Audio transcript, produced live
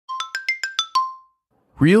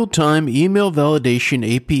Real-time email validation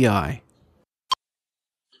API.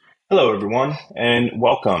 Hello, everyone, and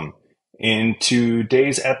welcome. In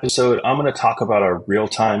today's episode, I'm going to talk about our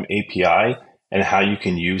real-time API and how you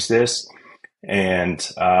can use this. And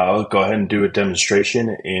I'll go ahead and do a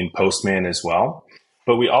demonstration in Postman as well.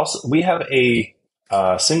 But we have a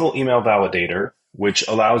single email validator, which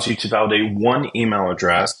allows you to validate one email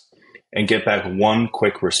address and get back one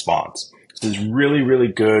quick response. This is really, really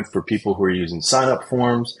good for people who are using sign-up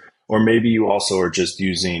forms, or maybe you also are just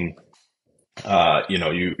using, you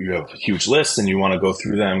have huge lists and you want to go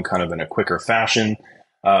through them kind of in a quicker fashion.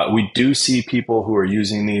 We do see people who are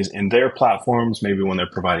using these in their platforms, maybe when they're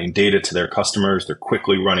providing data to their customers, they're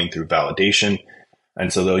quickly running through validation.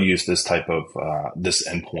 And so they'll use this type of this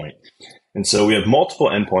endpoint. And so we have multiple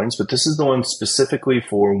endpoints, but this is the one specifically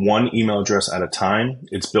for one email address at a time.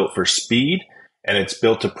 It's built for speed, and it's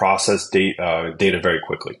built to process data very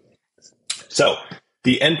quickly. So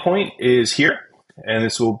the endpoint is here, and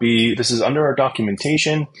this is under our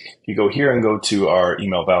documentation. You go here and go to our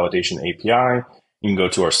email validation API. You can go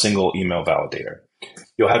to our single email validator.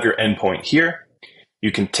 You'll have your endpoint here.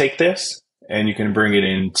 You can take this and you can bring it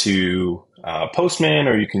into Postman,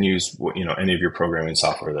 or you can use any of your programming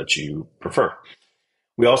software that you prefer.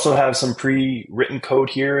 We also have some pre-written code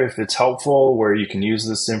here if it's helpful, where you can use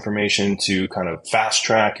this information to kind of fast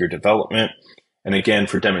track your development. And again,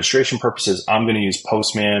 for demonstration purposes, I'm going to use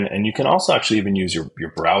Postman, and you can also actually even use your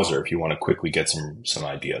browser if you want to quickly get some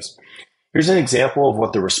ideas. Here's an example of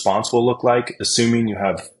what the response will look like, assuming you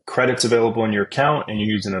have credits available in your account and you're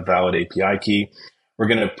using a valid API key. We're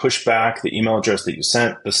going to push back the email address that you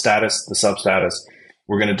sent, the status, the substatus.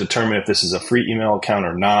 We're going to determine if this is a free email account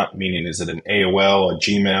or not, meaning is it an AOL, a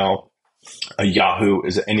Gmail, a Yahoo,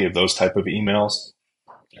 is it any of those type of emails?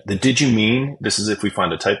 The did you mean, this is if we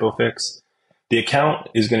find a typo fix. The account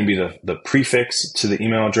is going to be the prefix to the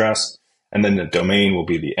email address, and then the domain will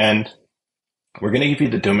be the end. We're going to give you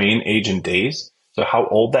the domain age and days, so how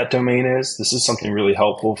old that domain is. This is something really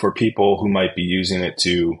helpful for people who might be using it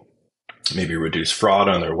to maybe reduce fraud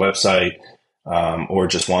on their website, or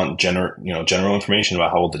just want general information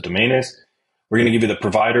about how old the domain is. We're going to give you the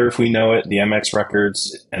provider if we know it, the MX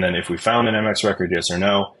records, and then if we found an MX record, yes or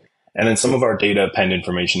no, and then some of our data append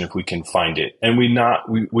information if we can find it. And we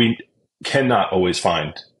cannot always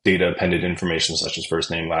find data appended information such as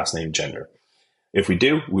first name, last name, gender. If we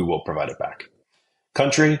do, we will provide it back.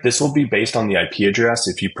 Country, this will be based on the IP address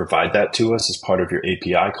if you provide that to us as part of your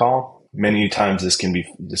API call. Many times this can be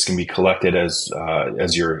collected as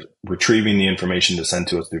you're retrieving the information to send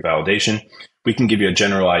to us through validation. We can give you a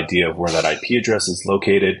general idea of where that IP address is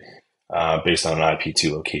located based on an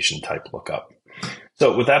IP2 location type lookup.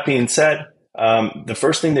 So with that being said, the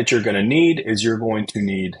first thing that you're going to need is you're going to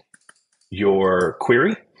need your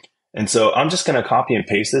query. And so I'm just going to copy and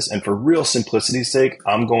paste this. And for real simplicity's sake,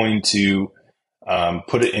 I'm going to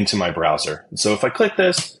put it into my browser. So if I click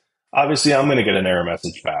this, obviously I'm going to get an error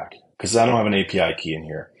message back because I don't have an API key in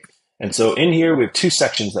here. And so in here, we have two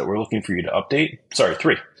sections that we're looking for you to update. Sorry,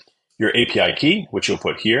 three. Your API key, which you'll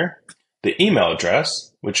put here, the email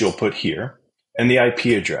address, which you'll put here, and the IP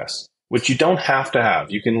address, which you don't have to have.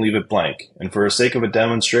 You can leave it blank. And for the sake of a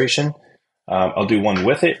demonstration, I'll do one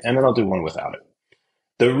with it, and then I'll do one without it.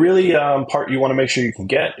 The really part you want to make sure you can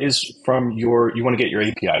get is you want to get your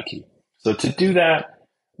API key. So to do that,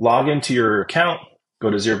 log into your account, go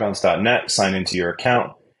to ZeroBounce.net, sign into your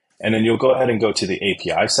account, and then you'll go ahead and go to the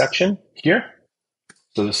API section here.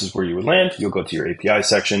 So this is where you would land. You'll go to your API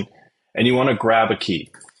section, and you want to grab a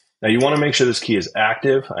key. Now you want to make sure this key is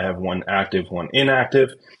active. I have one active, one inactive.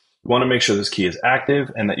 You want to make sure this key is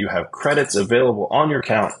active and that you have credits available on your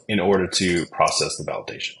account in order to process the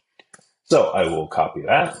validation. So I will copy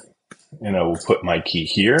that, and I will put my key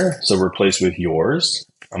here. So replace with yours.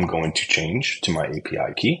 I'm going to change to my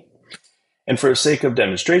API key. And for the sake of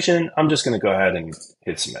demonstration, I'm just going to go ahead and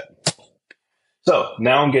hit submit. So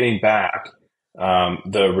now I'm getting back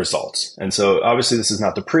the results. And so obviously this is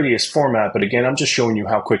not the prettiest format, but again, I'm just showing you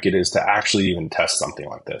how quick it is to actually even test something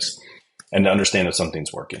like this and to understand if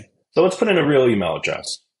something's working. So let's put in a real email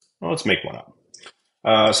address. Well, let's make one up.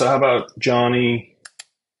 So how about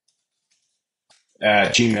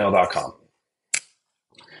johnny@gmail.com.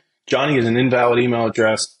 Johnny is an invalid email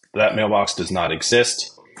address. That mailbox does not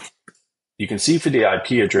exist. You can see for the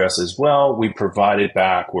IP address as well, we provided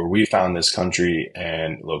back where we found this country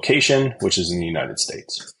and location, which is in the United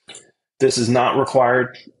States. This is not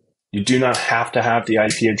required. You do not have to have the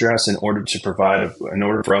IP address in order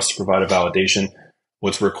for us to provide a validation.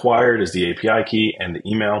 What's required is the API key and the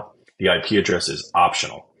email. The IP address is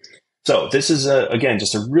optional. So this is, again,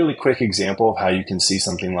 just a really quick example of how you can see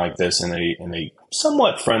something like this in a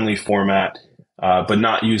somewhat friendly format, but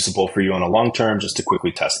not usable for you on a long term, just to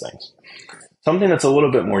quickly test things. Something that's a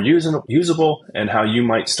little bit more usable and how you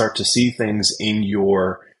might start to see things in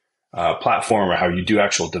your platform or how you do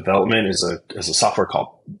actual development is a software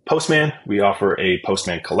called Postman. We offer a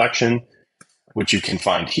Postman collection, which you can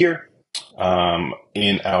find here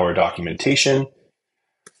in our documentation.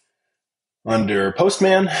 Under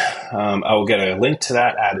Postman, I will get a link to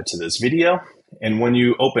that added to this video. And when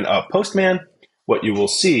you open up Postman, what you will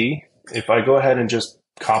see, if I go ahead and just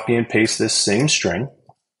copy and paste this same string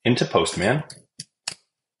into Postman,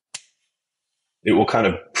 it will kind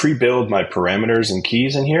of pre-build my parameters and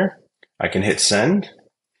keys in here. I can hit send.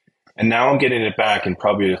 And now I'm getting it back in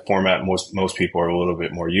probably a format most people are a little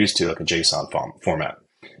bit more used to, like a JSON format.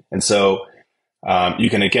 And so you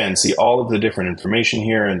can, again, see all of the different information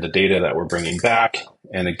here and the data that we're bringing back.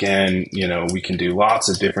 And again, we can do lots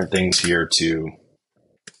of different things here to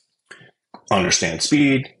understand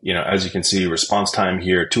speed. As you can see, response time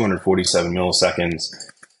here, 247 milliseconds,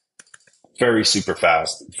 very super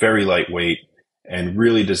fast, very lightweight, and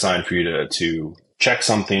really designed for you to check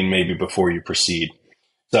something maybe before you proceed.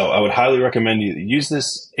 So I would highly recommend you use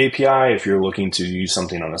this API if you're looking to use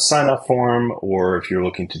something on a sign-up form or if you're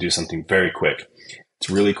looking to do something very quick. It's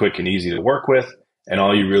really quick and easy to work with, and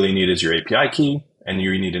all you really need is your API key, and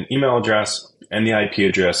you need an email address, and the IP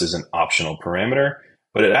address is an optional parameter,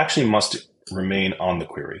 but it actually must remain on the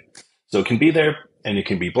query. So it can be there, and it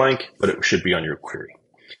can be blank, but it should be on your query.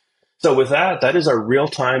 So with that is our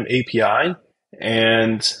real-time API,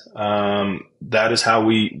 and that is how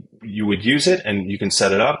you would use it, and you can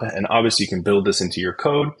set it up, and obviously you can build this into your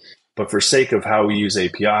code, but for sake of how we use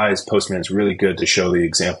APIs, Postman is really good to show the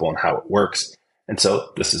example and how it works. And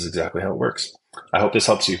so this is exactly how it works. I hope this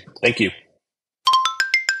helps you. Thank you.